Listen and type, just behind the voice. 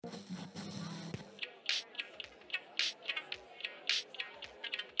Hey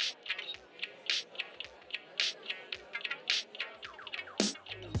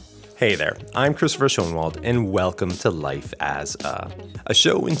there, I'm Christopher Schoenwald, and welcome to Life as a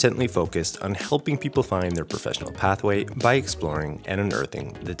show intently focused on helping people find their professional pathway by exploring and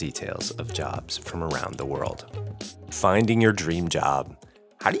unearthing the details of jobs from around the world. Finding your dream job.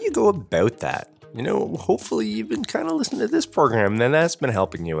 How do you go about that? Hopefully you've been kind of listening to this program, and that's been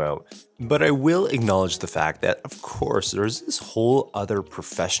helping you out. But I will acknowledge the fact that, of course, there's this whole other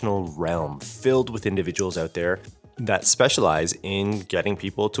professional realm filled with individuals out there that specialize in getting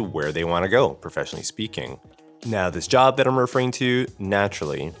people to where they want to go, professionally speaking. Now, this job that I'm referring to,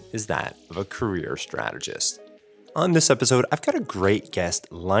 naturally, is that of a career strategist. On this episode, I've got a great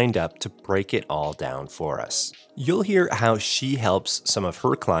guest lined up to break it all down for us. You'll hear how she helps some of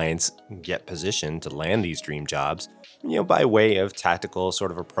her clients get positioned to land these dream jobs, by way of tactical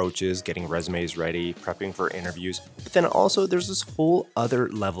sort of approaches, getting resumes ready, prepping for interviews. But then also there's this whole other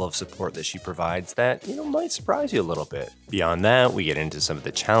level of support that she provides that, might surprise you a little bit. Beyond that, we get into some of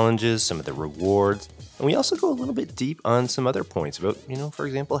the challenges, some of the rewards, and we also go a little bit deep on some other points about, for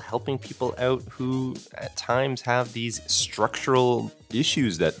example, helping people out who at times have these structural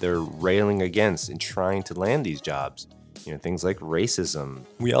issues that they're railing against in trying to land these jobs. Things like racism.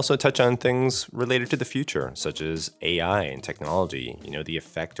 We also touch on things related to the future, such as AI and technology, the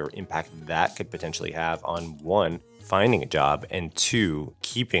effect or impact that could potentially have on one, finding a job, and two,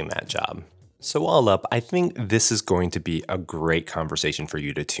 keeping that job. So all up, I think this is going to be a great conversation for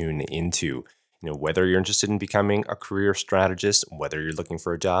you to tune into. Whether you're interested in becoming a career strategist, whether you're looking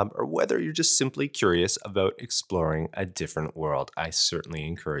for a job, or whether you're just simply curious about exploring a different world, I certainly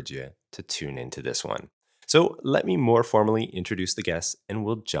encourage you to tune into this one. So let me more formally introduce the guest, and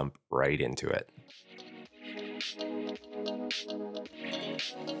we'll jump right into it.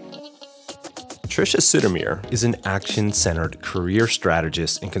 Tricia Sittermeer is an action-centered career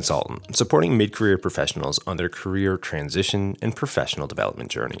strategist and consultant, supporting mid-career professionals on their career transition and professional development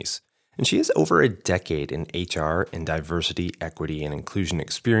journeys. And she has over a decade in HR and diversity, equity, and inclusion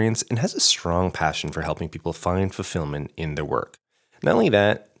experience, and has a strong passion for helping people find fulfillment in their work. Not only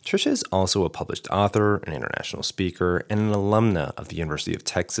that, Tricia is also a published author, an international speaker, and an alumna of the University of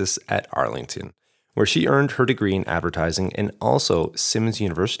Texas at Arlington, where she earned her degree in advertising, and also Simmons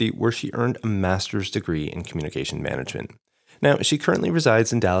University, where she earned a master's degree in communication management. Now, she currently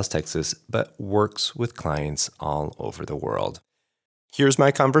resides in Dallas, Texas, but works with clients all over the world. Here's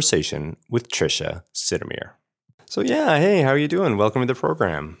my conversation with Tricia Sittermeer. So hey, how are you doing? Welcome to the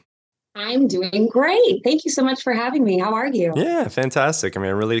program. I'm doing great. Thank you so much for having me. How are you? Yeah, fantastic. I'm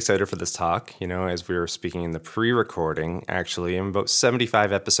really excited for this talk. As we were speaking in the pre-recording, actually, I'm about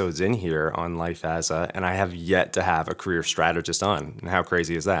 75 episodes in here on Life as and I have yet to have a career strategist on. And how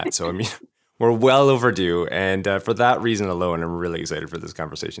crazy is that? So, we're well overdue. And for that reason alone, I'm really excited for this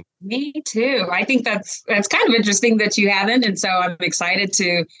conversation. Me too. I think that's kind of interesting that you haven't. And so I'm excited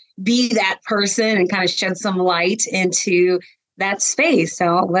to be that person and kind of shed some light into that space.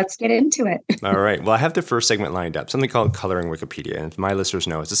 So let's get into it. All right. Well, I have the first segment lined up, something called Coloring Wikipedia. And if my listeners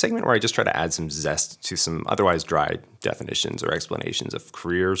know, it's a segment where I just try to add some zest to some otherwise dry definitions or explanations of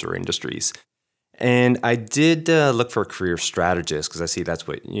careers or industries. And I did look for a career strategist because I see that's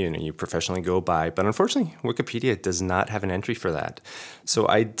what you professionally go by. But unfortunately, Wikipedia does not have an entry for that. So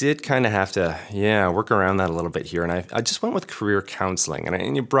I did kind of have to, work around that a little bit here. And I just went with career counseling.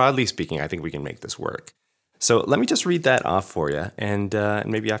 And broadly speaking, I think we can make this work. So let me just read that off for you, and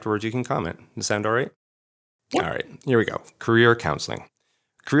maybe afterwards you can comment. Does that sound all right? Yeah. All right, here we go. Career counseling.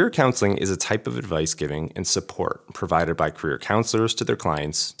 Career counseling is a type of advice giving and support provided by career counselors to their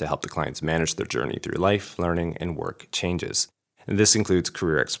clients to help the clients manage their journey through life, learning, and work changes. And this includes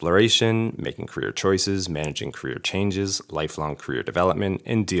career exploration, making career choices, managing career changes, lifelong career development,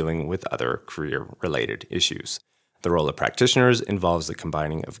 and dealing with other career-related issues. The role of practitioners involves the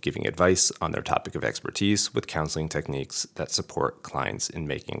combining of giving advice on their topic of expertise with counseling techniques that support clients in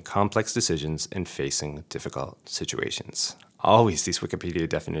making complex decisions and facing difficult situations. Always, these Wikipedia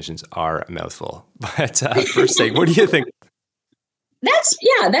definitions are a mouthful. But first thing, what do you think?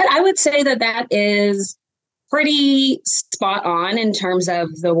 That I would say that is pretty spot on in terms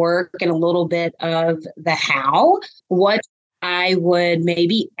of the work and a little bit of the how. What I would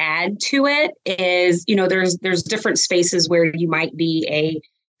maybe add to it is, there's different spaces where you might be a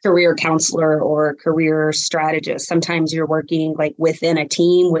career counselor or a career strategist. Sometimes you're working like within a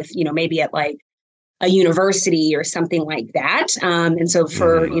team with, maybe at like a university or something like that. And so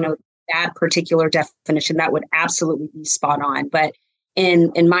for, that particular definition, that would absolutely be spot on. But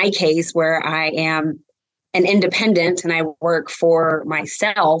in my case, where I am an independent and I work for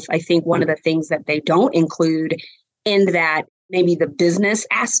myself, I think one of the things that they don't include in that, maybe the business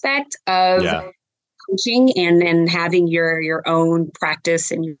aspect of coaching and having your own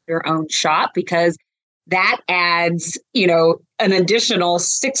practice and your own shop, because that adds, an additional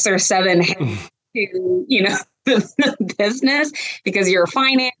 6 or 7 heads to, the business, because your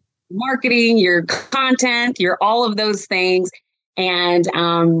finance, marketing, your content, your all of those things. And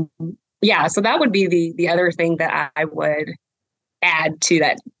so that would be the other thing that I would add to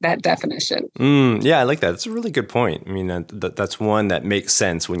that definition. Yeah, I like that. That's a really good point. I mean, that's one that makes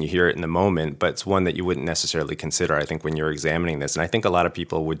sense when you hear it in the moment, but it's one that you wouldn't necessarily consider, I think, when you're examining this. And I think a lot of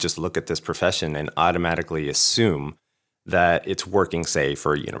people would just look at this profession and automatically assume that it's working, say,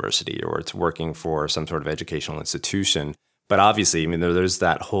 for a university or it's working for some sort of educational institution. But obviously, I mean, there's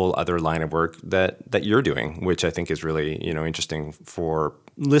that whole other line of work that you're doing, which I think is really, interesting for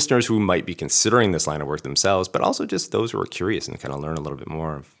listeners who might be considering this line of work themselves, but also just those who are curious and kind of learn a little bit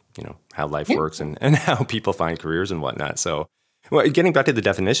more of, how life works and how people find careers and whatnot. So, well, getting back to the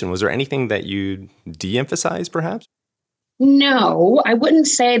definition, was there anything that you de-emphasize perhaps? No, I wouldn't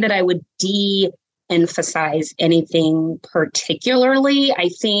say that I would de-emphasize anything particularly. I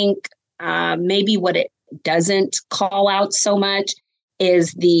think maybe what it doesn't call out so much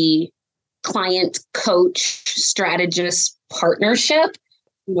is the client coach strategist partnership.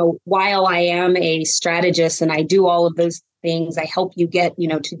 While I am a strategist and I do all of those things, I help you get,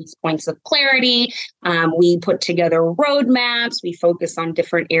 to these points of clarity. We put together roadmaps. We focus on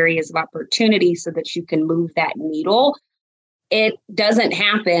different areas of opportunity so that you can move that needle. It doesn't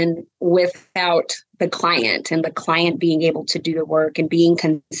happen without the client and the client being able to do the work and being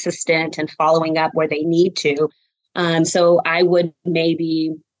consistent and following up where they need to. So I would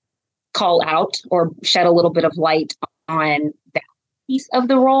maybe call out or shed a little bit of light on that piece of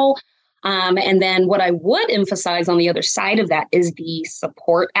the role. And then what I would emphasize on the other side of that is the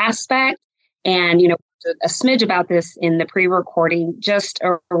support aspect. And, a smidge about this in the pre-recording, just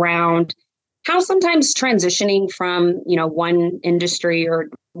around how sometimes transitioning from, one industry or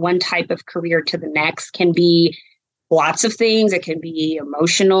one type of career to the next can be lots of things. It can be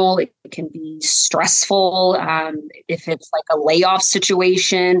emotional. It can be stressful. If it's like a layoff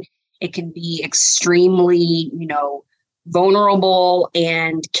situation, it can be extremely, vulnerable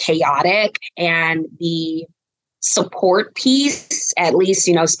and chaotic. And the support piece, at least,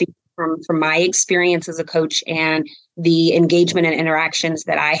 speaking from my experience as a coach and the engagement and interactions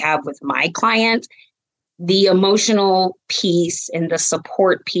that I have with my clients, the emotional piece and the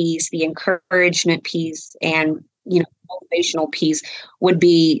support piece, the encouragement piece, and motivational piece would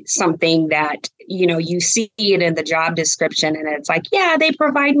be something that you see it in the job description, and it's like, yeah, they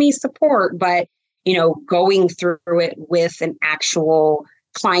provide me support, but going through it with an actual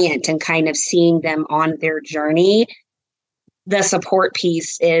client and kind of seeing them on their journey, the support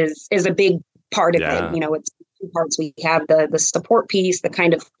piece is a big part of it. It's two parts. We have the support piece, the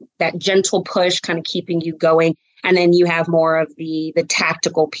kind of that gentle push, kind of keeping you going. And then you have more of the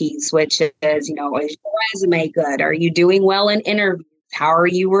tactical piece, which is, is your resume good? Are you doing well in interviews? How are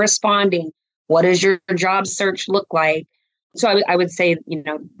you responding? What does your job search look like? So I would say,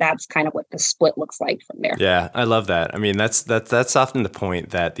 that's kind of what the split looks like from there. Yeah, I love that. I mean, that's often the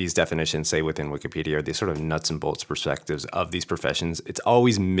point that these definitions say within Wikipedia are these sort of nuts and bolts perspectives of these professions. It's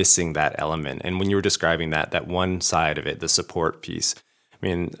always missing that element. And when you were describing that one side of it, the support piece, I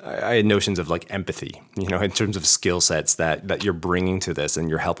mean, I had notions of like empathy, in terms of skill sets that you're bringing to this and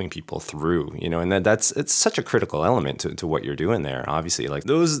you're helping people through, and it's such a critical element to what you're doing there. Obviously, like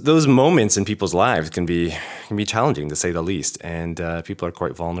those moments in people's lives can be challenging, to say the least. And people are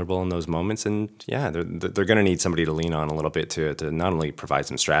quite vulnerable in those moments. And yeah, they're going to need somebody to lean on a little bit to not only provide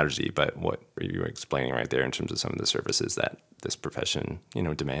some strategy, but what you were explaining right there in terms of some of the services that this profession,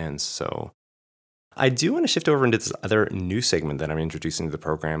 demands. So I do want to shift over into this other new segment that I'm introducing to the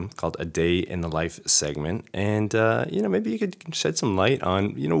program called A Day in the Life segment. And, maybe you could shed some light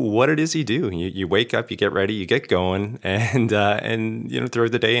on, what it is you do. You wake up, you get ready, you get going, and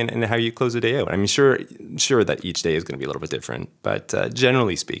throughout the day and how you close the day out. I mean, sure that each day is going to be a little bit different, but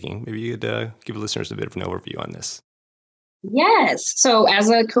generally speaking, maybe you could give listeners a bit of an overview on this. Yes. So as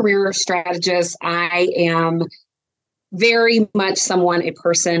a career strategist, I am very much a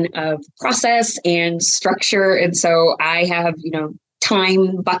person of process and structure. And so I have,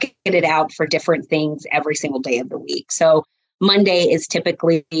 time bucketed out for different things every single day of the week. So Monday is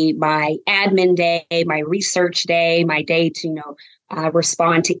typically my admin day, my research day, my day to,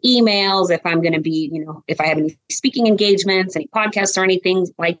 respond to emails. If I'm going to be, if I have any speaking engagements, any podcasts or anything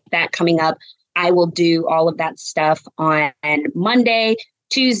like that coming up, I will do all of that stuff on Monday.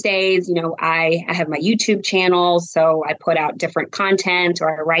 Tuesdays, I have my YouTube channel. So I put out different content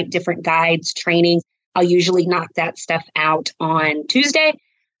or I write different guides, trainings. I'll usually knock that stuff out on Tuesday.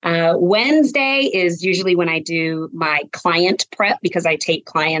 Wednesday is usually when I do my client prep because I take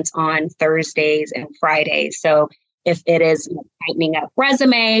clients on Thursdays and Fridays. So if it is tightening up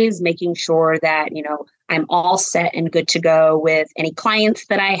resumes, making sure that, I'm all set and good to go with any clients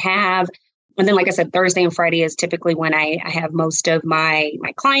that I have. And then, like I said, Thursday and Friday is typically when I have most of my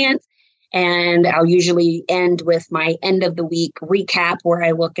clients. And I'll usually end with my end of the week recap where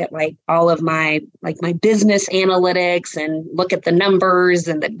I look at all of my business analytics and look at the numbers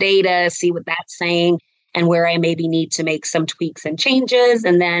and the data, see what that's saying and where I maybe need to make some tweaks and changes.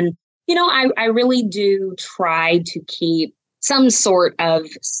 And then, I really do try to keep some sort of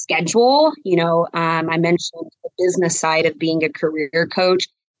schedule. I mentioned the business side of being a career coach.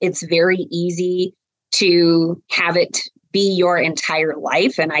 It's very easy to have it be your entire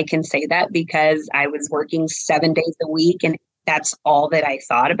life. And I can say that because I was working 7 days a week and that's all that I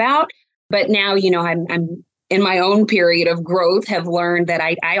thought about. But now, I'm in my own period of growth, have learned that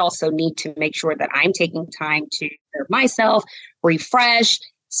I also need to make sure that I'm taking time to serve myself, refresh,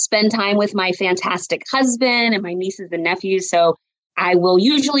 spend time with my fantastic husband and my nieces and nephews. So I will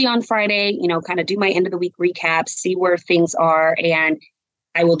usually on Friday, kind of do my end of the week recap, see where things are. And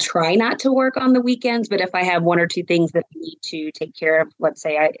I will try not to work on the weekends, but if I have one or two things that I need to take care of, let's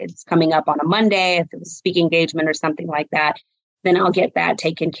say it's coming up on a Monday, if it was a speaking engagement or something like that, then I'll get that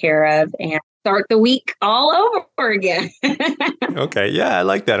taken care of and start the week all over again. Okay. Yeah, I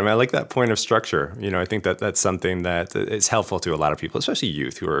like that. I like that point of structure. I think that that's something that is helpful to a lot of people, especially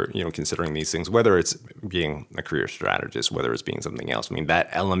youth who are, considering these things, whether it's being a career strategist, whether it's being something else. That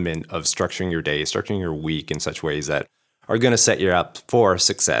element of structuring your day, structuring your week in such ways that are going to set you up for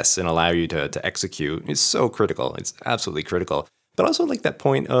success and allow you to execute is so critical. It's absolutely critical. But also that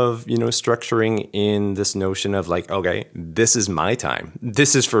point of, structuring in this notion of okay, this is my time.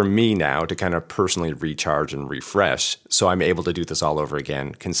 This is for me now to kind of personally recharge and refresh. So I'm able to do this all over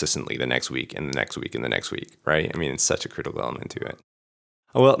again consistently the next week and the next week and the next week, right? It's such a critical element to it.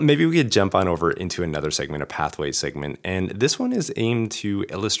 Well, maybe we could jump on over into another segment, a pathway segment. And this one is aimed to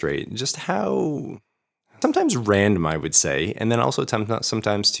illustrate just how sometimes random, I would say. And then also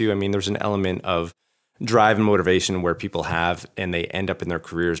sometimes too, there's an element of drive and motivation where people have and they end up in their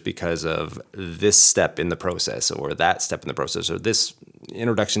careers because of this step in the process or that step in the process or this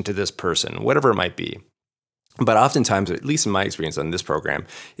introduction to this person, whatever it might be. But oftentimes, at least in my experience on this program,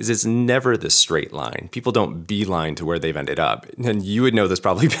 is it's never this straight line. People don't beeline to where they've ended up. And you would know this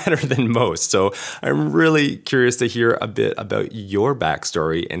probably better than most. So I'm really curious to hear a bit about your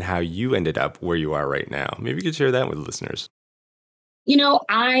backstory and how you ended up where you are right now. Maybe you could share that with listeners.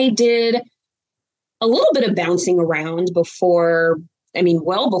 I did a little bit of bouncing around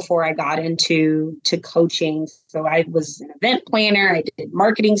well before I got into coaching. So I was an event planner. I did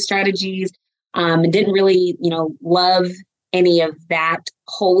marketing strategies. And didn't really, love any of that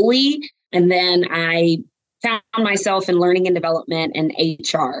wholly. And then I found myself in learning and development and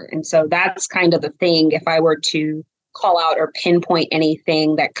HR. And so that's kind of the thing. If I were to call out or pinpoint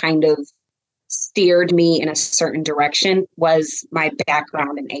anything that kind of steered me in a certain direction was my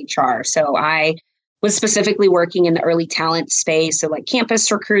background in HR. So I was specifically working in the early talent space. So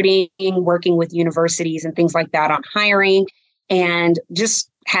campus recruiting, working with universities and things like that on hiring, and just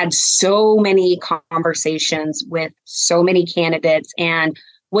had so many conversations with so many candidates and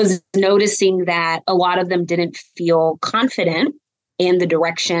was noticing that a lot of them didn't feel confident in the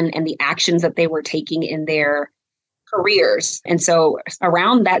direction and the actions that they were taking in their careers. And so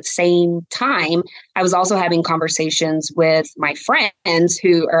around that same time, I was also having conversations with my friends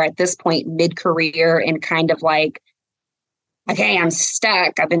who are at this point mid-career and kind of okay, I'm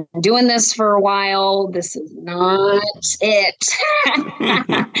stuck. I've been doing this for a while. This is not it.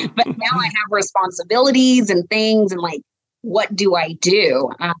 But now I have responsibilities and things and what do I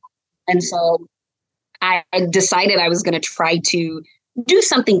do? And so I decided I was going to try to do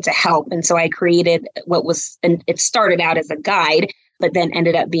something to help. And so I created and it started out as a guide, but then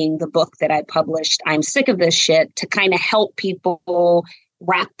ended up being the book that I published, I'm Sick of This Shit, to kind of help people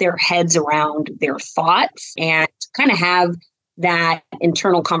wrap their heads around their thoughts and kind of have that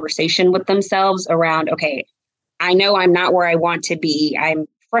internal conversation with themselves around, okay, I know I'm not where I want to be. I'm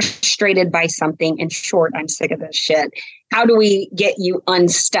frustrated by something. In short, I'm sick of this shit. How do we get you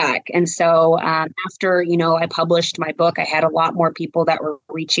unstuck? And so after, I published my book, I had a lot more people that were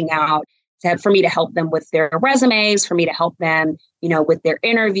reaching out for me to help them with their resumes, for me to help them, with their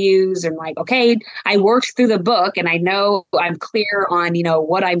interviews and okay, I worked through the book and I know I'm clear on,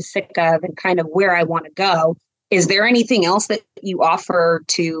 what I'm sick of and kind of where I want to go. is there anything else that you offer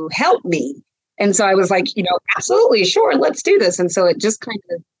to help me? And so I was like, absolutely, sure, let's do this. And so it just kind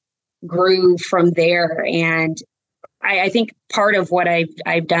of grew from there. And I think part of what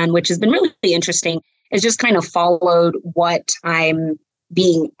I've done, which has been really interesting, is just kind of followed what I'm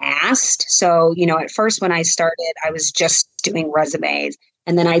being asked. So, at first when I started, I was just doing resumes.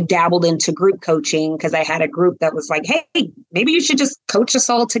 And then I dabbled into group coaching because I had a group that was like, hey, maybe you should just coach us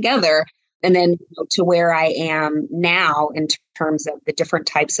all together. And then to where I am now in terms of the different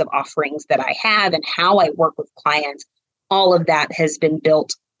types of offerings that I have and how I work with clients, all of that has been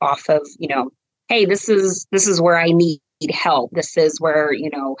built off of, hey, this is where I need help. This is where,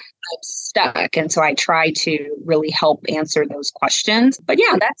 I'm stuck. And so I try to really help answer those questions. But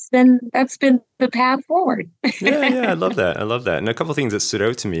yeah, that's been the path forward. Yeah, I love that. And a couple of things that stood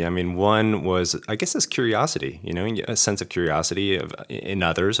out to me. I mean, one was, I guess, this curiosity, a sense of curiosity in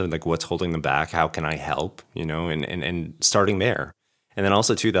others, and like what's holding them back, how can I help, and starting there. And then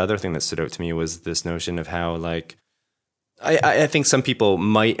also too, the other thing that stood out to me was this notion of how like, I think some people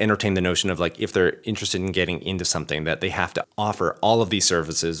might entertain the notion of like, if they're interested in getting into something, that they have to offer all of these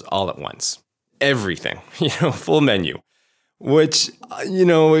services all at once. Everything, full menu, which,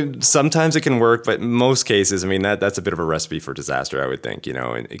 sometimes it can work, but most cases, I mean, that's a bit of a recipe for disaster, I would think,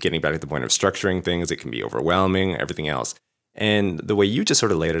 and getting back to the point of structuring things, it can be overwhelming, everything else. And the way you just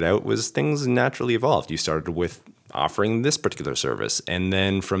sort of laid it out was things naturally evolved. You started with offering this particular service. And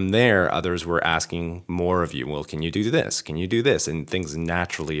then from there, others were asking more of you. Well, can you do this? Can you do this? And things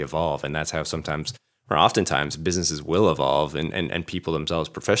naturally evolve. And that's how sometimes, or oftentimes, businesses will evolve and people themselves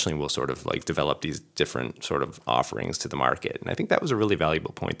professionally will sort of like develop these different sort of offerings to the market. And I think that was a really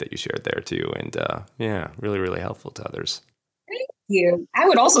valuable point that you shared there too. And really, really helpful to others. Thank you. I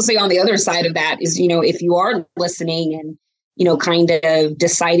would also say on the other side of that is, if you are listening and, kind of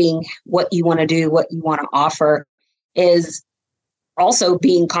deciding what you want to do, what you want to offer, is also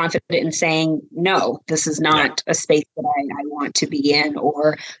being confident in saying, no, this is not a space that I want to be in,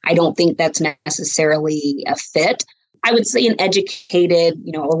 or I don't think that's necessarily a fit. I would say an educated,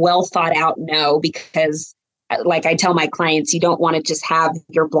 a well thought out no, because like I tell my clients, you don't want to just have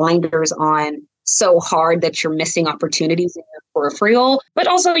your blinders on so hard that you're missing opportunities in your peripheral. But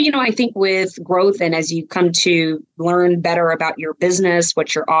also, I think with growth and as you come to learn better about your business,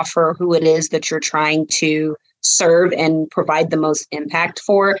 what your offer, who it is that you're trying to serve and provide the most impact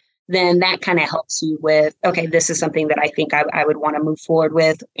for, then that kind of helps you with, okay, this is something that I think I would want to move forward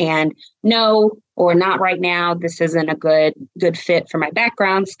with. And no, or not right now, this isn't a good fit for my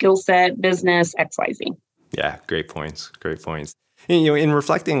background, skill set, business, XYZ. Yeah, great points. In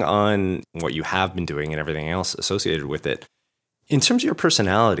reflecting on what you have been doing and everything else associated with it, in terms of your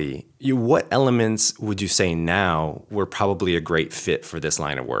personality, what elements would you say now were probably a great fit for this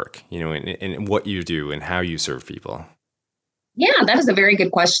line of work, in what you do and how you serve people? Yeah, that is a very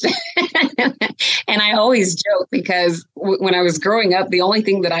good question. And I always joke because when I was growing up, the only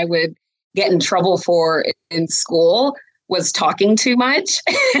thing that I would get in trouble for in school was talking too much.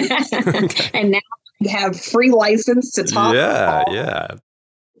 And now I have free license to talk. Yeah.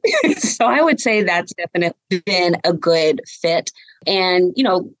 So I would say that's definitely been a good fit. And,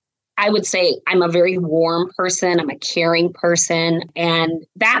 I would say I'm a very warm person. I'm a caring person. And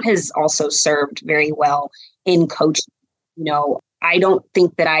that has also served very well in coaching. I don't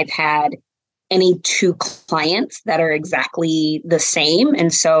think that I've had any two clients that are exactly the same.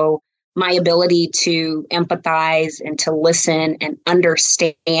 And so my ability to empathize and to listen and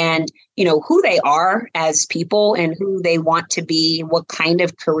understand, who they are as people and who they want to be, what kind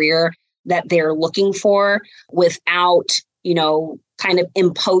of career that they're looking for without, kind of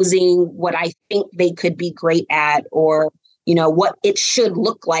imposing what I think they could be great at or, what it should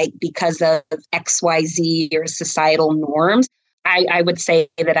look like because of XYZ or societal norms. I would say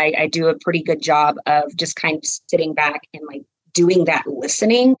that I do a pretty good job of just kind of sitting back and like doing that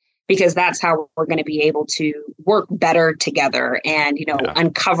listening, because that's how we're going to be able to work better together and,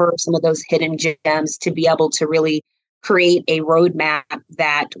 uncover some of those hidden gems to be able to really create a roadmap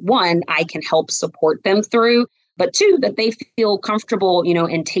that, one, I can help support them through, but two, that they feel comfortable,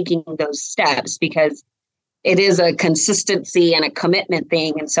 in taking those steps, because it is a consistency and a commitment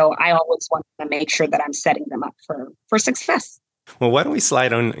thing. And so I always want to make sure that I'm setting them up for success. Well, why don't we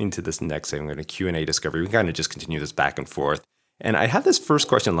slide on into this next segment, a Q&A discovery. We can kind of just continue this back and forth. And I have this first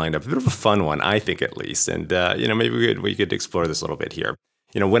question lined up, a bit of a fun one, I think at least. And, maybe we could explore this a little bit here.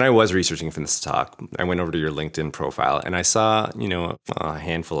 When I was researching for this talk, I went over to your LinkedIn profile and I saw, a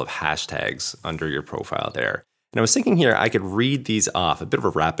handful of hashtags under your profile there. And I was thinking here, I could read these off, a bit of a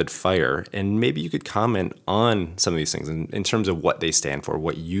rapid fire, and maybe you could comment on some of these things in terms of what they stand for,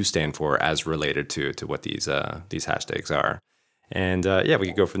 what you stand for as related to what these hashtags are. And yeah, we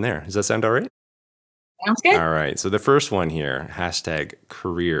could go from there. Does that sound all right? Sounds good. All right. So the first one here, hashtag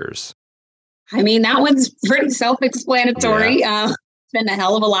careers. I mean, that one's pretty self-explanatory. Spend a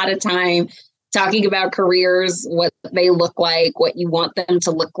hell of a lot of time talking about careers, what they look like, what you want them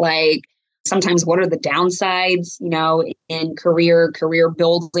to look like. Sometimes what are the downsides, in career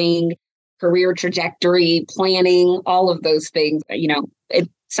building, career trajectory, planning, all of those things. It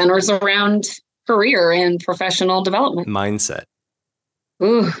centers around career and professional development. Mindset.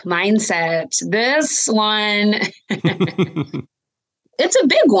 Ooh, mindset. This one, it's a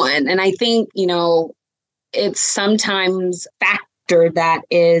big one. And I think, it's sometimes a factor that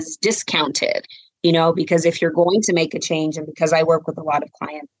is discounted, because if you're going to make a change, and because I work with a lot of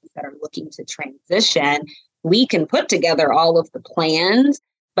clients that are looking to transition, we can put together all of the plans,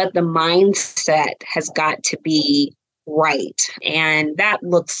 but the mindset has got to be right. And that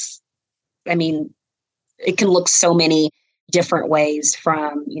looks, it can look so many different ways,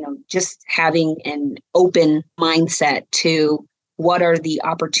 from, just having an open mindset to what are the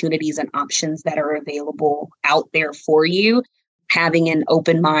opportunities and options that are available out there for you, having an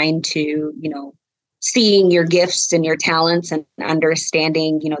open mind to, seeing your gifts and your talents and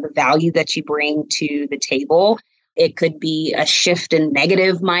understanding, the value that you bring to the table. It could be a shift in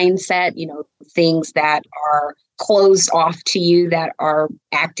negative mindset, things that are closed off to you that are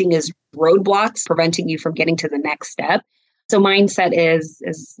acting as roadblocks, preventing you from getting to the next step. So mindset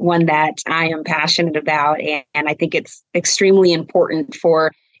is one that I am passionate about. And I think it's extremely important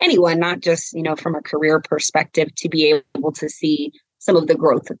for anyone, not just, from a career perspective, to be able to see some of the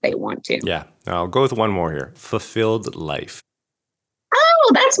growth that they want to. Yeah. I'll go with one more here. Fulfilled life.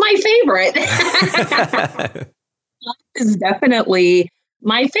 Oh, that's my favorite. It's definitely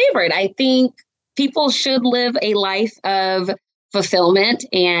my favorite. I think people should live a life of fulfillment.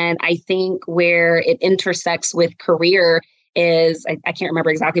 And I think where it intersects with career is, I can't remember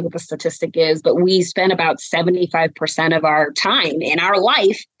exactly what the statistic is, but we spend about 75% of our time in our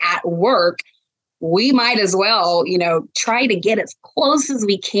life at work. We might as well, try to get as close as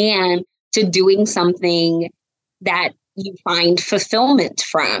we can to doing something that you find fulfillment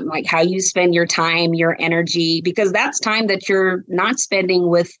from, like how you spend your time, your energy, because that's time that you're not spending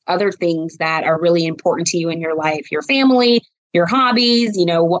with other things that are really important to you in your life, your family, your hobbies,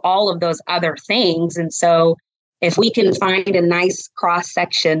 all of those other things. And so if we can find a nice cross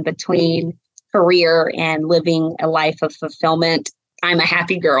section between career and living a life of fulfillment, I'm a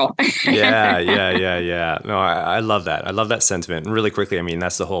happy girl. Yeah. No, I love that. I love that sentiment. And really quickly,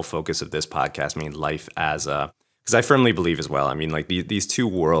 that's the whole focus of this podcast. Life as because I firmly believe as well. Like these two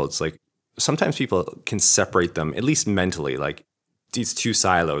worlds, like sometimes people can separate them, at least mentally, like these two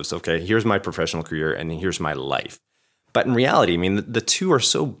silos. Okay, here's my professional career and here's my life. But in reality, the two are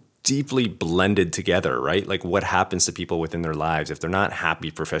so deeply blended together, right? Like what happens to people within their lives if they're not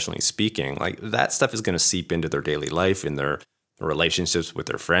happy professionally speaking, like that stuff is going to seep into their daily life, in their relationships with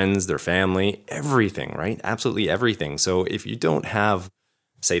their friends, their family, everything, right? Absolutely everything. So if you don't have,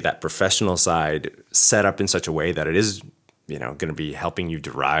 say, that professional side set up in such a way that it is, going to be helping you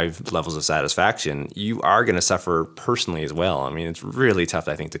derive levels of satisfaction, you are going to suffer personally as well. It's really tough,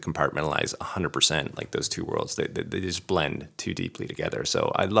 I think, to compartmentalize 100% like those two worlds. They just blend too deeply together.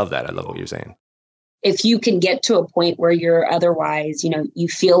 So I love that. I love what you're saying. If you can get to a point where you're otherwise, you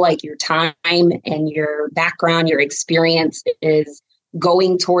feel like your time and your background, your experience is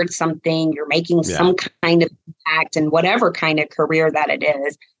going towards something, you're making some kind of impact in whatever kind of career that it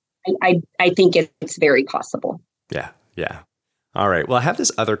is, I think it's very possible. Yeah. All right. Well, I have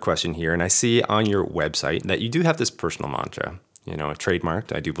this other question here, and I see on your website that you do have this personal mantra,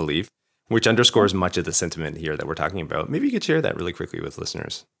 trademarked, I do believe, which underscores much of the sentiment here that we're talking about. Maybe you could share that really quickly with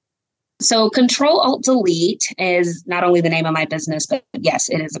listeners. So Control-Alt-Delete is not only the name of my business, but yes,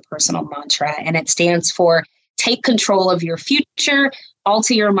 it is a personal mantra, and it stands for take control of your future,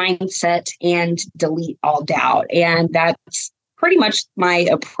 alter your mindset, and delete all doubt. And that's pretty much my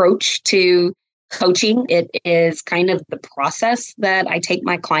approach to coaching. It is kind of the process that I take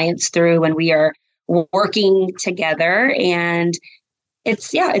my clients through when we are working together. And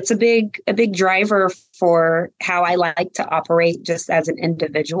it's a big driver for how I like to operate just as an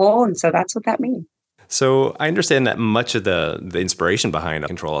individual. And so that's what that means. So I understand that much of the inspiration behind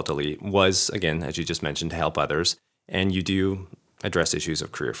Control-Alt-Delete was, again, as you just mentioned, to help others. And you do address issues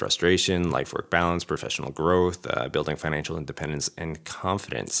of career frustration, life-work balance, professional growth, building financial independence and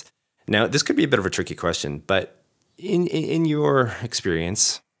confidence. Now, this could be a bit of a tricky question, but in your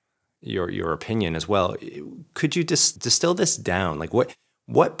experience, your opinion as well. Could you just distill this down? Like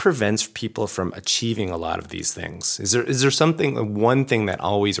what prevents people from achieving a lot of these things? Is there something, one thing that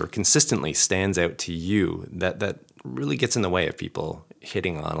always or consistently stands out to you that really gets in the way of people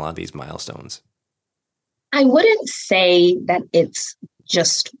hitting on a lot of these milestones? I wouldn't say that it's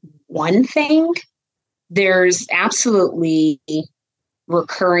just one thing. There's absolutely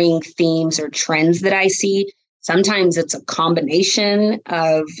recurring themes or trends that I see. Sometimes it's a combination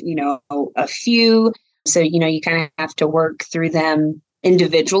of, a few. So, you kind of have to work through them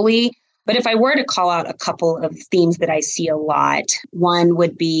individually. But if I were to call out a couple of themes that I see a lot, one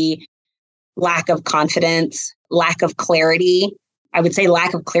would be lack of confidence, lack of clarity. I would say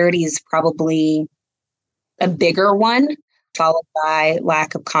lack of clarity is probably a bigger one, followed by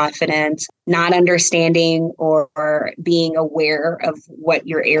lack of confidence, not understanding or being aware of what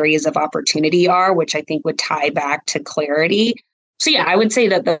your areas of opportunity are, which I think would tie back to clarity. So yeah, I would say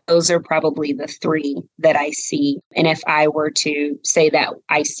that those are probably the three that I see. And if I were to say that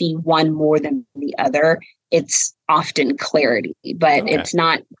I see one more than the other, it's often clarity, but It's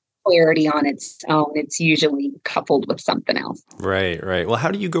not clarity on its own. It's usually coupled with something else. Right. Well, how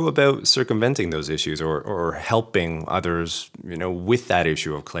do you go about circumventing those issues or helping others, with that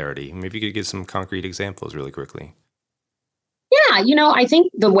issue of clarity? Maybe you could give some concrete examples really quickly. Yeah, I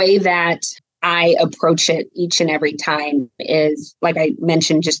think the way that I approach it each and every time is, like I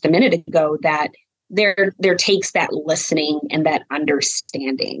mentioned just a minute ago, that there takes that listening and that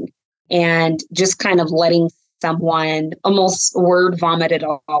understanding and just kind of letting someone almost word vomit it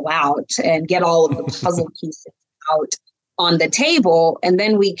all out and get all of the puzzle pieces out on the table. And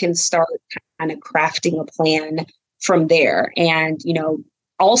then we can start kind of crafting a plan from there. And,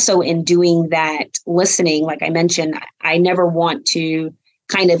 also in doing that listening, like I mentioned, I never want to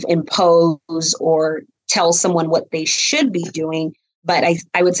kind of impose or tell someone what they should be doing. But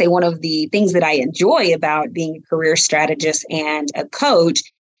I would say one of the things that I enjoy about being a career strategist and a coach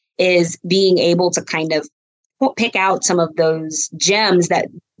is being able to kind of pick out some of those gems that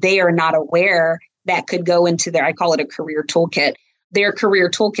they are not aware that could go into their, I call it a career toolkit, their career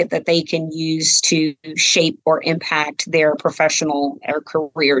toolkit that they can use to shape or impact their professional or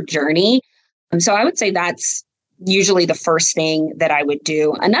career journey. And so I would say that's usually the first thing that I would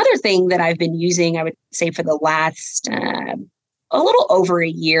do. Another thing that I've been using, I would say for the last a little over a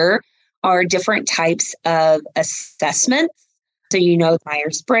year, are different types of assessments. So,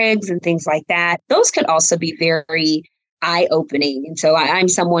 Myers-Briggs and things like that. Those could also be very eye-opening. And so I'm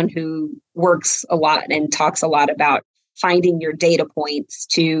someone who works a lot and talks a lot about finding your data points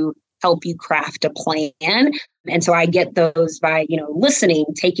to help you craft a plan. And so I get those by, listening,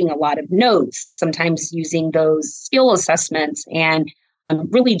 taking a lot of notes, sometimes using those skill assessments, and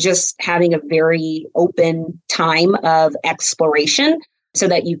really just having a very open time of exploration so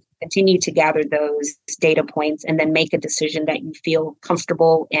that you continue to gather those data points and then make a decision that you feel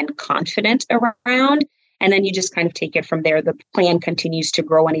comfortable and confident around. And then you just kind of take it from there. The plan continues to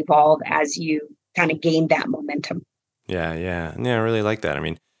grow and evolve as you kind of gain that momentum. Yeah, I really like that. I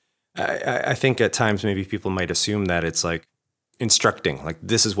mean, I think at times maybe people might assume that it's like instructing, like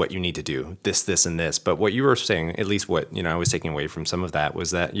this is what you need to do, this, and this. But what you were saying, at least what I was taking away from some of that,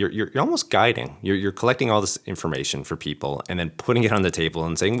 was that you're almost guiding. You're collecting all this information for people and then putting it on the table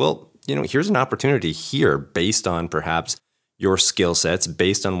and saying, well, here's an opportunity here based on perhaps your skill sets,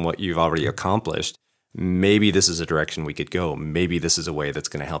 based on what you've already accomplished. Maybe this is a direction we could go. Maybe this is a way that's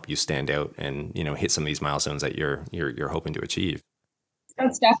going to help you stand out and hit some of these milestones that you're hoping to achieve.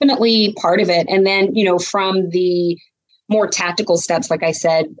 That's definitely part of it. And then from the more tactical steps, like I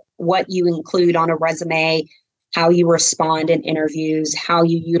said, what you include on a resume, how you respond in interviews, how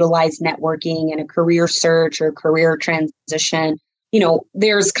you utilize networking in a career search or career transition.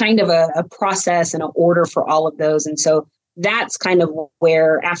 There's kind of a process and an order for all of those. And so that's kind of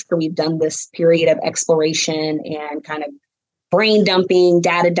where, after we've done this period of exploration and kind of brain dumping,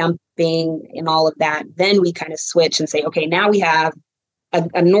 data dumping, and all of that, then we kind of switch and say, okay, now we have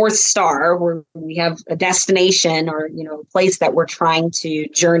a North Star where we have a destination or, a place that we're trying to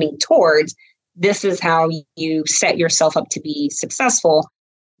journey towards. This is how you set yourself up to be successful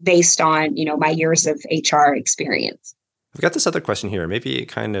based on, my years of HR experience. I've got this other question here. Maybe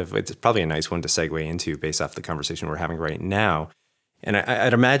it's probably a nice one to segue into based off the conversation we're having right now. And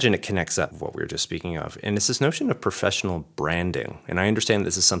I'd imagine it connects up with what we were just speaking of. And it's this notion of professional branding. And I understand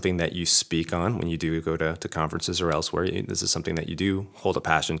this is something that you speak on when you do go to conferences or elsewhere. This is something that you do hold a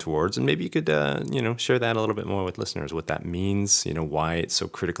passion towards. And maybe you could, share that a little bit more with listeners, what that means, why it's so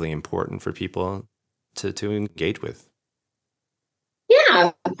critically important for people to engage with.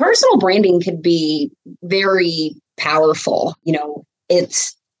 Yeah, personal branding could be very powerful.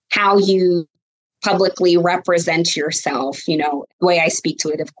 It's how you publicly represent yourself. The way I speak to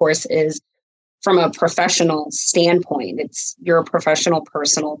it, of course, is from a professional standpoint. It's your professional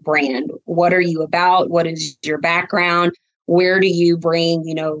personal brand. What are you about? What is your background? Where do you bring,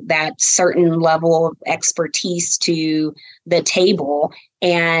 that certain level of expertise to the table,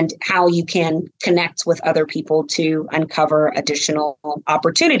 and how you can connect with other people to uncover additional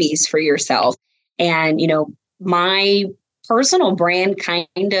opportunities for yourself. And, my personal brand kind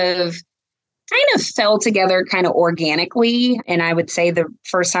of fell together kind of organically. And I would say the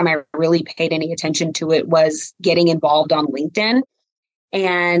first time I really paid any attention to it was getting involved on LinkedIn.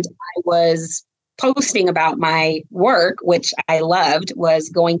 And I was posting about my work, which I loved, was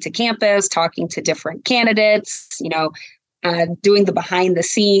going to campus, talking to different candidates, doing the behind the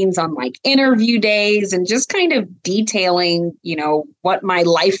scenes on like interview days, and just kind of detailing, what my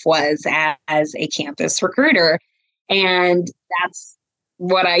life was as a campus recruiter. And that's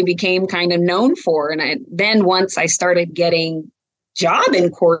what I became kind of known for. And then once I started getting job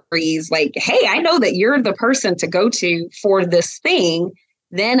inquiries like, hey, I know that you're the person to go to for this thing,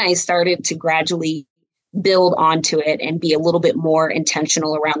 then I started to gradually build onto it and be a little bit more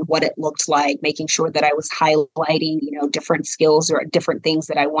intentional around what it looked like, making sure that I was highlighting, different skills or different things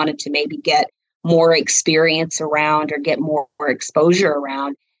that I wanted to maybe get more experience around or get more exposure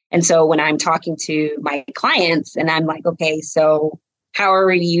around. And so when I'm talking to my clients and I'm like, okay, so how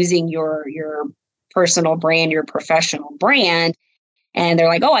are you using your personal brand, your professional brand? And they're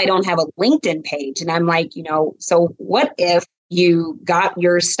like, oh, I don't have a LinkedIn page. And I'm like, so what if you got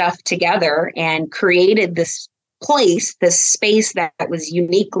your stuff together and created this place, this space that was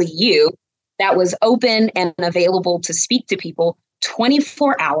uniquely you, that was open and available to speak to people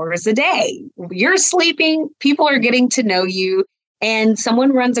 24 hours a day. You're sleeping, people are getting to know you, and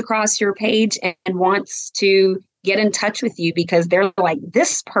someone runs across your page and wants to get in touch with you because they're like,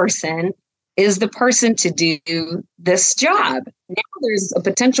 this person is the person to do this job. Now there's a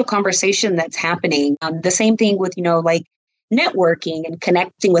potential conversation that's happening. The same thing with, like networking and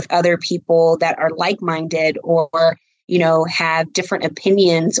connecting with other people that are like-minded or, have different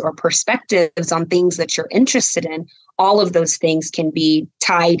opinions or perspectives on things that you're interested in. All of those things can be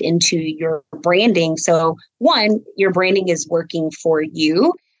tied into your branding. So one, your branding is working for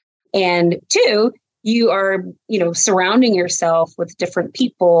you. And two, you are, surrounding yourself with different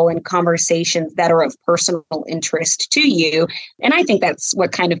people and conversations that are of personal interest to you. And I think that's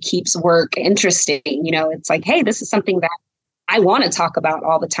what kind of keeps work interesting. It's like, hey, this is something that I want to talk about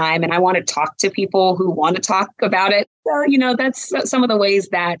all the time, and I want to talk to people who want to talk about it. So, that's some of the ways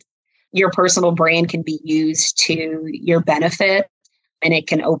that your personal brand can be used to your benefit. And it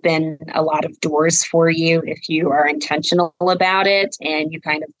can open a lot of doors for you if you are intentional about it and you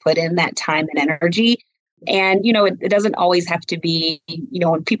kind of put in that time and energy. And, it doesn't always have to be,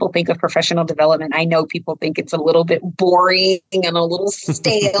 when people think of professional development, I know people think it's a little bit boring and a little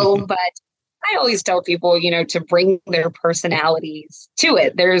stale, but I always tell people, to bring their personalities to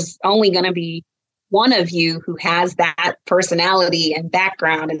it. There's only going to be one of you who has that personality and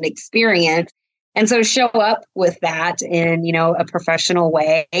background and experience. And so show up with that in, a professional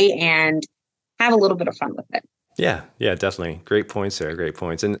way and have a little bit of fun with it. Yeah, definitely. Great points there. Great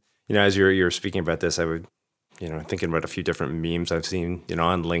points. And, as you're speaking about this, I would, thinking about a few different memes I've seen,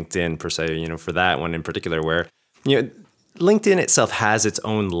 on LinkedIn per se, for that one in particular, where, LinkedIn itself has its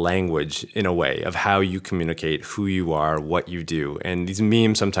own language in a way of how you communicate who you are, what you do. And these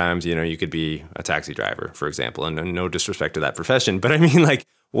memes sometimes, you could be a taxi driver, for example, and no disrespect to that profession, but I mean like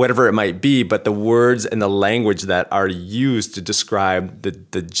whatever it might be, but the words and the language that are used to describe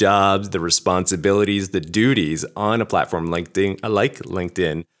the jobs, the responsibilities, the duties on a platform like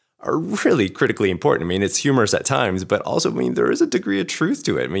LinkedIn are really critically important. I mean, it's humorous at times, but also, there is a degree of truth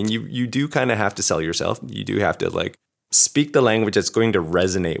to it. I mean, you do kind of have to sell yourself. You do have to speak the language that's going to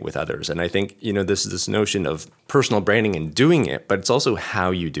resonate with others. And I think, this notion of personal branding and doing it, but it's also how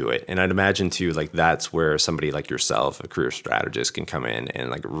you do it. And I'd imagine too, that's where somebody like yourself, a career strategist, can come in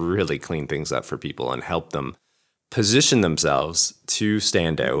and really clean things up for people and help them position themselves to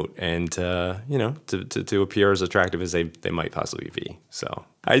stand out and, to appear as attractive as they might possibly be. So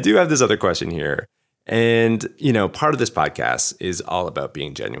I do have this other question here. And, part of this podcast is all about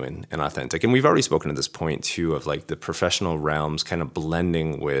being genuine and authentic. And we've already spoken to this point, too, of the professional realms kind of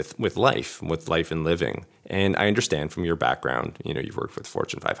blending with life and living. And I understand from your background, you've worked with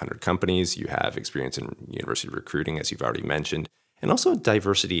Fortune 500 companies, you have experience in university recruiting, as you've already mentioned, and also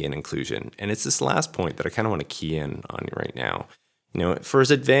diversity and inclusion. And it's this last point that I kind of want to key in on right now. For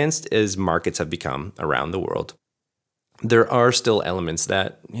as advanced as markets have become around the world, there are still elements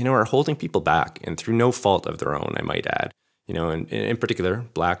that, are holding people back, and through no fault of their own, I might add. and in particular,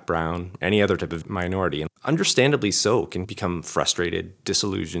 Black, brown, any other type of minority, and understandably so, can become frustrated,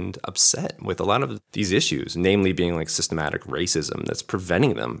 disillusioned, upset with a lot of these issues, namely being like systematic racism that's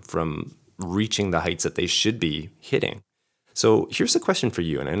preventing them from reaching the heights that they should be hitting. So here's the question for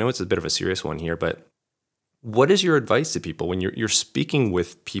you, and I know it's a bit of a serious one here, but what is your advice to people when you're speaking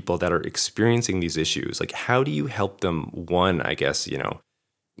with people that are experiencing these issues? Like, how do you help them, one, I guess,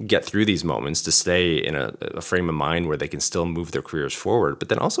 get through these moments to stay in a frame of mind where they can still move their careers forward, but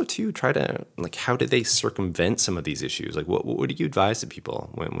then also to try to, like, how do they circumvent some of these issues? Like, what do you advise to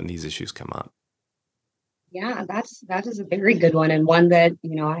people when these issues come up? Yeah, that is a very good one, and one that,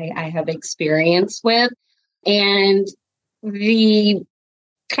 I have experience with. And the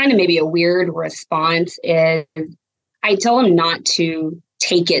kind of maybe a weird response is I tell them not to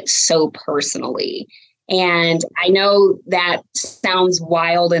take it so personally. And I know that sounds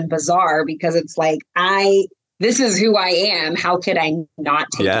wild and bizarre because it's like, this is who I am. How could I not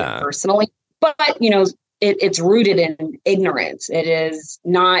take it personally? But, it's rooted in ignorance. It is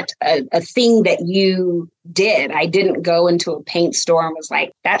not a thing that you did. I didn't go into a paint store and was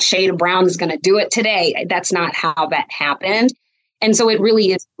like, that shade of brown is going to do it today. That's not how that happened. And so it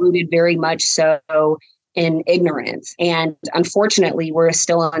really is rooted very much so in ignorance. And unfortunately, we're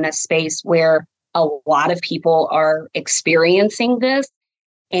still in a space where a lot of people are experiencing this.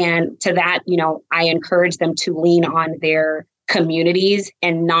 And to that, I encourage them to lean on their communities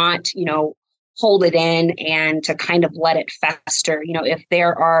and not, hold it in and to kind of let it fester. If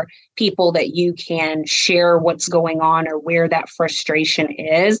there are people that you can share what's going on or where that frustration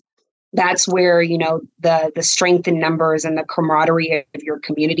is, that's where, the strength in numbers and the camaraderie of your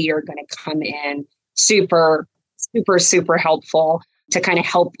community are going to come in super, super, super helpful to kind of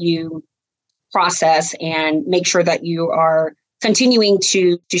help you process and make sure that you are continuing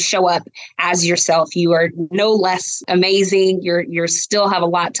to show up as yourself. You are no less amazing. You're still have a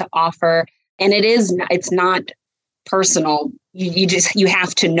lot to offer. And it's not personal. You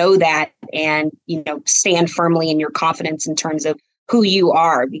have to know that and, stand firmly in your confidence in terms of who you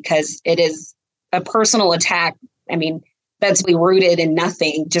are, because it is a personal attack. I mean, that's rooted in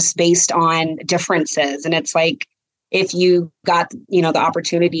nothing, just based on differences. And it's like, if you got, the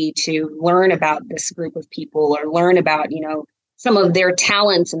opportunity to learn about this group of people or learn about, some of their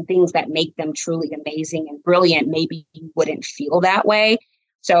talents and things that make them truly amazing and brilliant, maybe you wouldn't feel that way.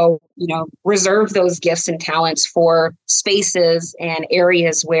 So, reserve those gifts and talents for spaces and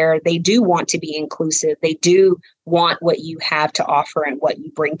areas where they do want to be inclusive. They do want what you have to offer and what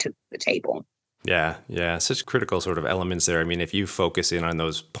you bring to the table. Yeah. Such critical sort of elements there. I mean, if you focus in on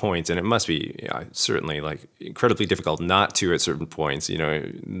those points, and it must be certainly like incredibly difficult not to at certain points,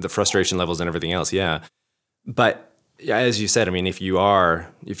 the frustration levels and everything else. Yeah. But as you said, I mean, if you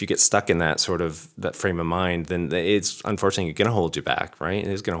get stuck in that sort of that frame of mind, then it's unfortunately going to hold you back, right?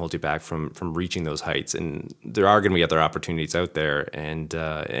 It is going to hold you back from reaching those heights. And there are going to be other opportunities out there, and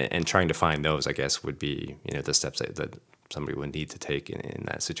trying to find those, I guess, would be, the steps that somebody would need to take in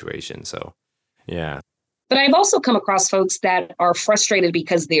that situation. So, yeah. But I've also come across folks that are frustrated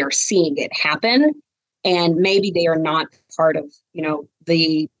because they are seeing it happen, and maybe they are not part of,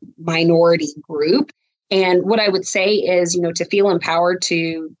 the minority group. And what I would say is, to feel empowered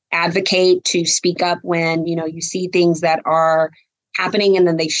to advocate, to speak up when, you see things that are happening and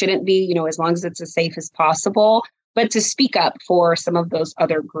then they shouldn't be, as long as it's as safe as possible, but to speak up for some of those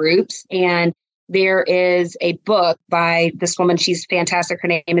other groups. And there is a book by this woman. She's fantastic. Her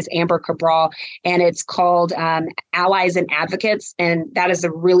name is Amber Cabral, and it's called Allies and Advocates. And that is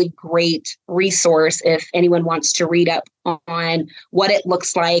a really great resource if anyone wants to read up on what it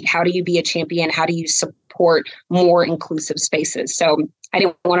looks like. How do you be a champion? How do you support more inclusive spaces? So I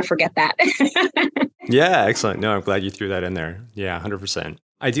didn't want to forget that. Yeah, excellent. No, I'm glad you threw that in there. Yeah, 100%.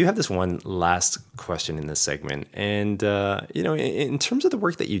 I do have this one last question in this segment. And, in terms of the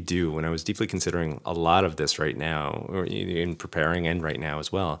work that you do, when I was deeply considering a lot of this right now, or in preparing and right now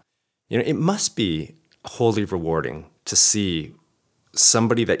as well, it must be wholly rewarding to see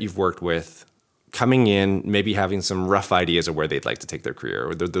somebody that you've worked with coming in, maybe having some rough ideas of where they'd like to take their career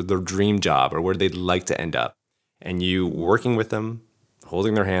or their dream job or where they'd like to end up. And you working with them,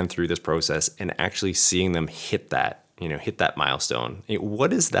 holding their hand through this process and actually seeing them hit that milestone.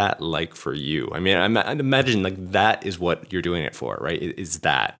 What is that like for you? I mean, I imagine like that is what you're doing it for, right? Is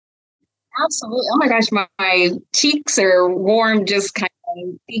that? Absolutely. Oh my gosh, my cheeks are warm just kind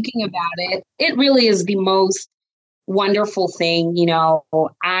of thinking about it. It really is the most wonderful thing.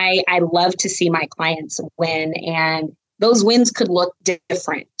 I love to see my clients win, and those wins could look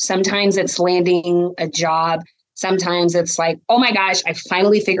different. Sometimes it's landing a job. Sometimes it's like, oh my gosh, I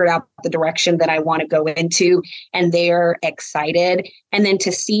finally figured out the direction that I want to go into, and they're excited. And then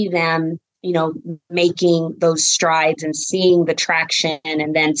to see them, making those strides and seeing the traction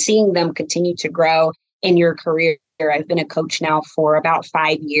and then seeing them continue to grow in your career. I've been a coach now for about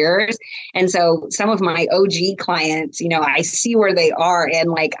 5 years. And so some of my OG clients, I see where they are, and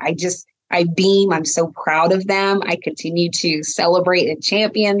like, I beam. I'm so proud of them. I continue to celebrate and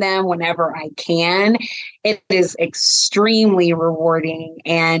champion them whenever I can. It is extremely rewarding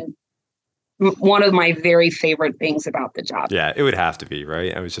and one of my very favorite things about the job. Yeah, it would have to be,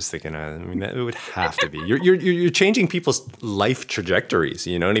 right? I was just thinking, it would have to be. You're changing people's life trajectories.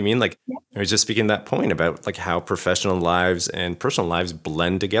 You know what I mean? Like, I was just speaking that point about like how professional lives and personal lives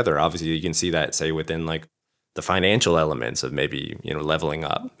blend together. Obviously, you can see that, say, within like the financial elements of maybe, leveling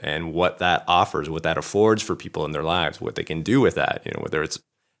up and what that offers, what that affords for people in their lives, what they can do with that, whether it's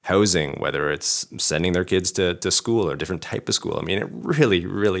housing, whether it's sending their kids to school or a different type of school. I mean, it really,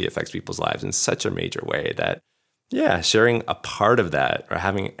 really affects people's lives in such a major way that, yeah, sharing a part of that or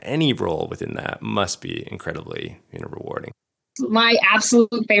having any role within that must be incredibly, rewarding. My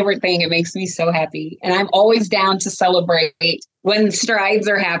absolute favorite thing. It makes me so happy. And I'm always down to celebrate when strides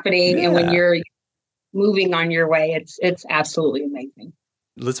are happening and when you're moving on your way. It's absolutely amazing.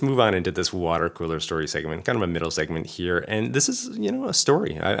 Let's move on into this water cooler story segment, kind of a middle segment here. And this is, a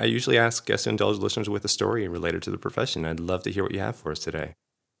story. I usually ask guest indulged listeners with a story related to the profession. I'd love to hear what you have for us today.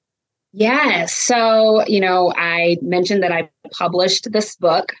 Yeah. So, I mentioned that I published this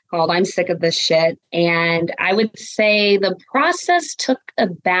book called I'm Sick of This Shit. And I would say the process took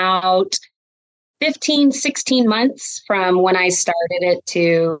about 15, 16 months from when I started it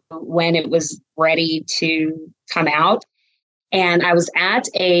to when it was ready to come out. And I was at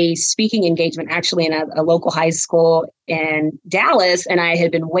a speaking engagement, actually in a local high school in Dallas, and I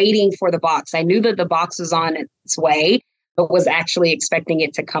had been waiting for the box. I knew that the box was on its way, but was actually expecting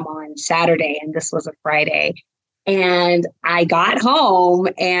it to come on Saturday, and this was a Friday. And I got home,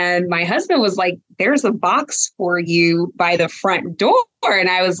 and my husband was like, "There's a box for you by the front door." And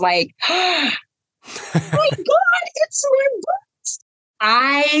I was like, "Oh my God, it's my box."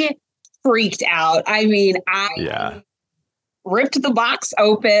 I freaked out. I mean, I ripped the box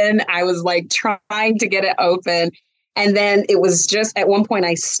open. I was like trying to get it open. And then it was just, at one point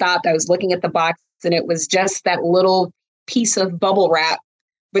I stopped. I was looking at the box, and it was just that little piece of bubble wrap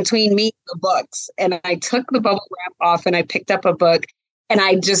between me and the books. And I took the bubble wrap off and I picked up a book, and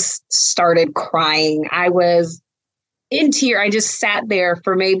I just started crying. I was in tears. I just sat there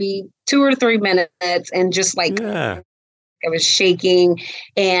for maybe 2 or 3 minutes and just like, I was shaking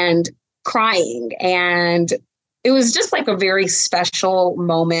and crying. And it was just like a very special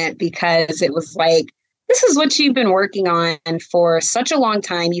moment, because it was like, this is what you've been working on for such a long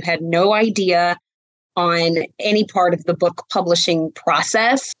time. You had no idea on any part of the book publishing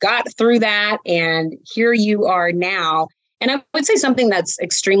process, got through that, and here you are now. And I would say something that's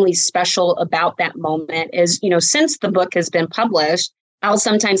extremely special about that moment is, since the book has been published, I'll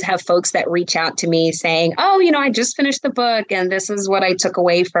sometimes have folks that reach out to me saying, "Oh, I just finished the book and this is what I took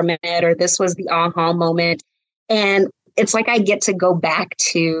away from it," or "This was the aha moment." And it's like I get to go back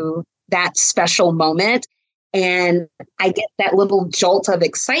to that special moment, and I get that little jolt of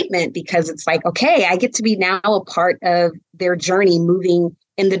excitement, because it's like, okay, I get to be now a part of their journey, moving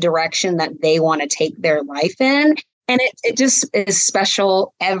in the direction that they want to take their life in. And it just is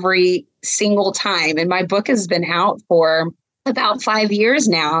special every single time. And my book has been out for about 5 years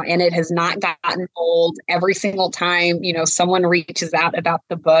now, and it has not gotten old. Every single time, someone reaches out about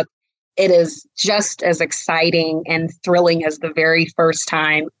the book, it is just as exciting and thrilling as the very first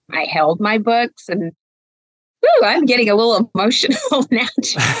time I held my books. And I'm getting a little emotional now.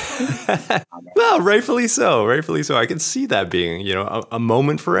 Well, rightfully so. Rightfully so. I can see that being, a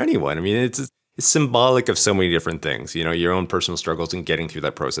moment for anyone. I mean, it's symbolic of so many different things, your own personal struggles and getting through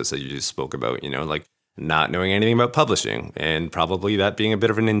that process that you just spoke about, like not knowing anything about publishing, and probably that being a bit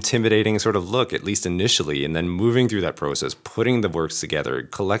of an intimidating sort of look, at least initially, and then moving through that process, putting the works together,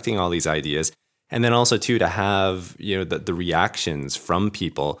 collecting all these ideas, and then also too to have, the reactions from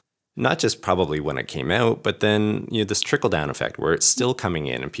people, not just probably when it came out, but then, this trickle down effect where it's still coming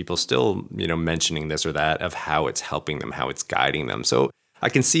in and people still, mentioning this or that of how it's helping them, how it's guiding them. So I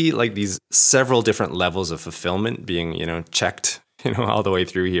can see like these several different levels of fulfillment being, checked, all the way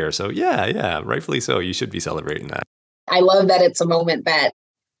through here. So yeah, rightfully so. You should be celebrating that. I love that it's a moment that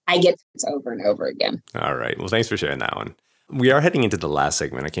I get to over and over again. All right. Well, thanks for sharing that one. We are heading into the last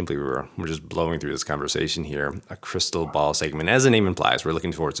segment. I can't believe we're just blowing through this conversation here. A crystal ball segment. As the name implies, we're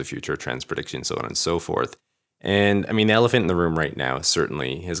looking towards the future, trends, predictions, so on and so forth. And I mean, the elephant in the room right now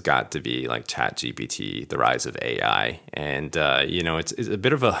certainly has got to be like ChatGPT, the rise of AI. And, it's a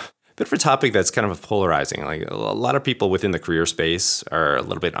bit of a topic that's kind of polarizing. Like a lot of people within the career space are a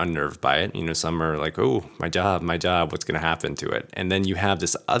little bit unnerved by it. Some are like, oh, my job, what's going to happen to it? And then you have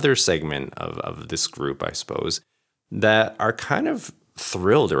this other segment of this group, I suppose, that are kind of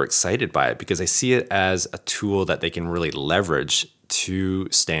thrilled or excited by it because they see it as a tool that they can really leverage to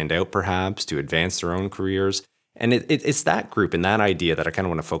stand out, perhaps, to advance their own careers. And it's that group and that idea that I kind of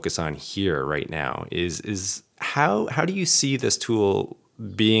want to focus on here right now is how do you see this tool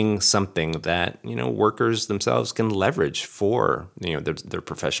being something that, workers themselves can leverage for, their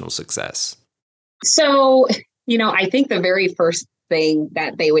professional success? So, I think the very first thing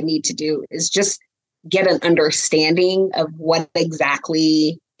that they would need to do is just get an understanding of what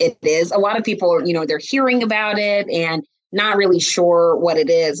exactly it is. A lot of people, they're hearing about it and not really sure what it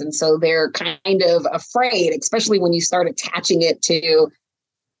is. And so they're kind of afraid, especially when you start attaching it to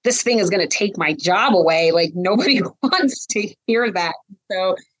this thing is going to take my job away. Like nobody wants to hear that.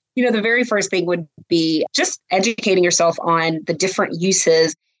 So, the very first thing would be just educating yourself on the different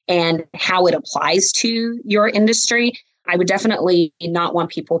uses and how it applies to your industry. I would definitely not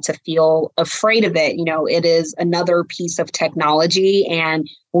want people to feel afraid of it. It is another piece of technology, and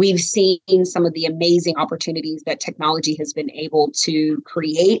we've seen some of the amazing opportunities that technology has been able to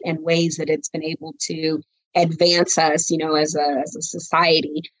create and ways that it's been able to advance us, as a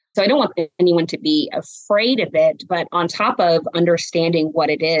society. So I don't want anyone to be afraid of it, but on top of understanding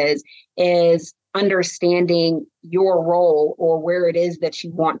what it is understanding your role or where it is that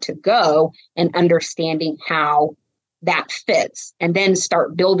you want to go and understanding how that fits, and then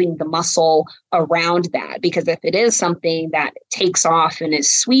start building the muscle around that. Because if it is something that takes off and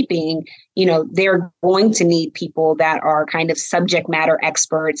is sweeping, they're going to need people that are kind of subject matter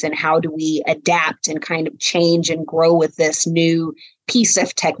experts and how do we adapt and kind of change and grow with this new piece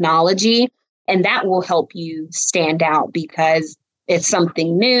of technology. And that will help you stand out because it's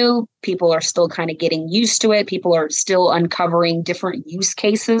something new. People are still kind of getting used to it. People are still uncovering different use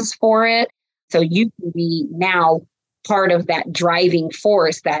cases for it. So you can be now part of that driving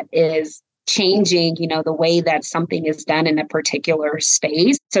force that is changing, the way that something is done in a particular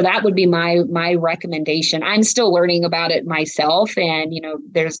space. So that would be my recommendation. I'm still learning about it myself. And,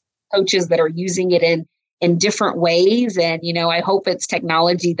 there's coaches that are using it in different ways. And, I hope it's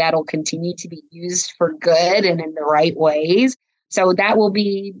technology that'll continue to be used for good and in the right ways. So it'll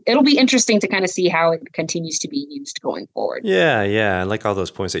be interesting to kind of see how it continues to be used going forward. Yeah. I like all those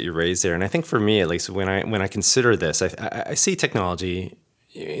points that you raised there. And I think for me, at least when I consider this, I see technology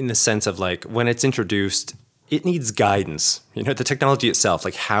in the sense of like when it's introduced, it needs guidance, the technology itself,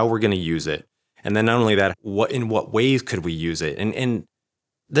 like how we're going to use it. And then not only that, in what ways could we use it? And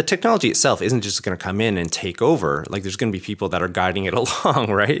the technology itself isn't just going to come in and take over. Like there's going to be people that are guiding it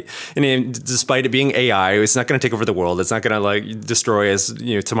along, right? And despite it being AI, it's not going to take over the world. It's not going to like destroy us,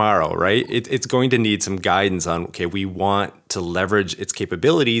 tomorrow, right? It's going to need some guidance on, okay, we want to leverage its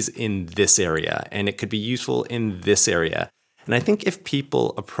capabilities in this area, and it could be useful in this area. And I think if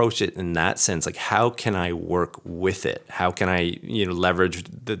people approach it in that sense, like how can I work with it? How can I, leverage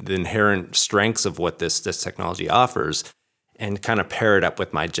the inherent strengths of what this technology offers? And kind of pair it up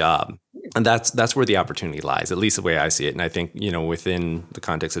with my job. And that's where the opportunity lies, at least the way I see it. And I think, within the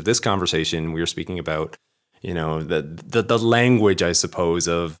context of this conversation, we were speaking about, the language, I suppose,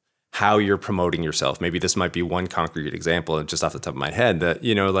 of how you're promoting yourself. Maybe this might be one concrete example just off the top of my head that,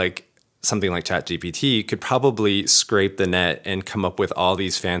 like something like ChatGPT could probably scrape the net and come up with all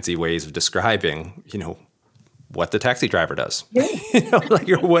these fancy ways of describing, what the taxi driver does,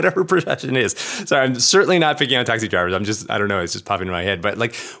 or whatever profession is. So I'm certainly not picking on taxi drivers. I don't know, it's just popping in my head. But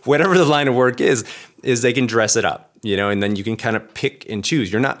like whatever the line of work is they can dress it up, and then you can kind of pick and choose.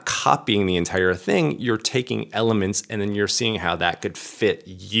 You're not copying the entire thing. You're taking elements and then you're seeing how that could fit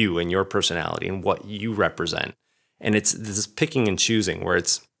you and your personality and what you represent. And it's this picking and choosing where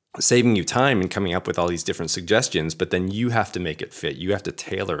it's saving you time and coming up with all these different suggestions, but then you have to make it fit. You have to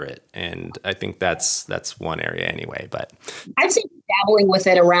tailor it. And I think that's one area anyway. But I've seen dabbling with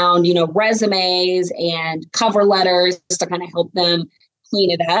it around, resumes and cover letters to kind of help them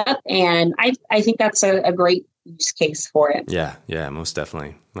clean it up. And I think that's a great use case for it. Yeah, most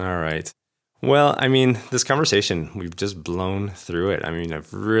definitely. All right. Well, I mean, this conversation, we've just blown through it. I mean,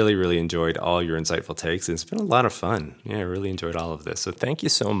 I've really, really enjoyed all your insightful takes. It's been a lot of fun. Yeah, I really enjoyed all of this. So thank you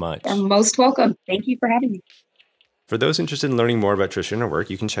so much. You're most welcome. Thank you for having me. For those interested in learning more about Trisha and her work,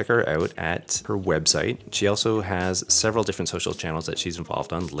 you can check her out at her website. She also has several different social channels that she's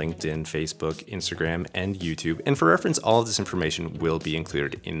involved on: LinkedIn, Facebook, Instagram, and YouTube. And for reference, all of this information will be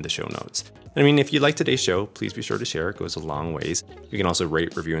included in the show notes. I mean, if you like today's show, please be sure to share. It goes a long ways. You can also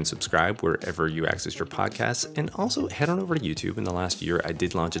rate, review, and subscribe wherever you access your podcasts. And also head on over to YouTube. In the last year, I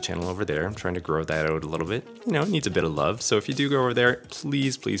did launch a channel over there. I'm trying to grow that out a little bit. You know, it needs a bit of love. So if you do go over there,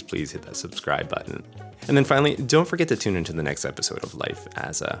 please hit that subscribe button. And then finally, don't forget to tune into the next episode of Life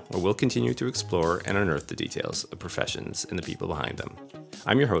as A, where we'll continue to explore and unearth the details of professions and the people behind them.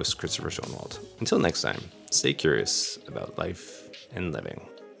 I'm your host, Christopher Schoenwald. Until next time, stay curious about life and living.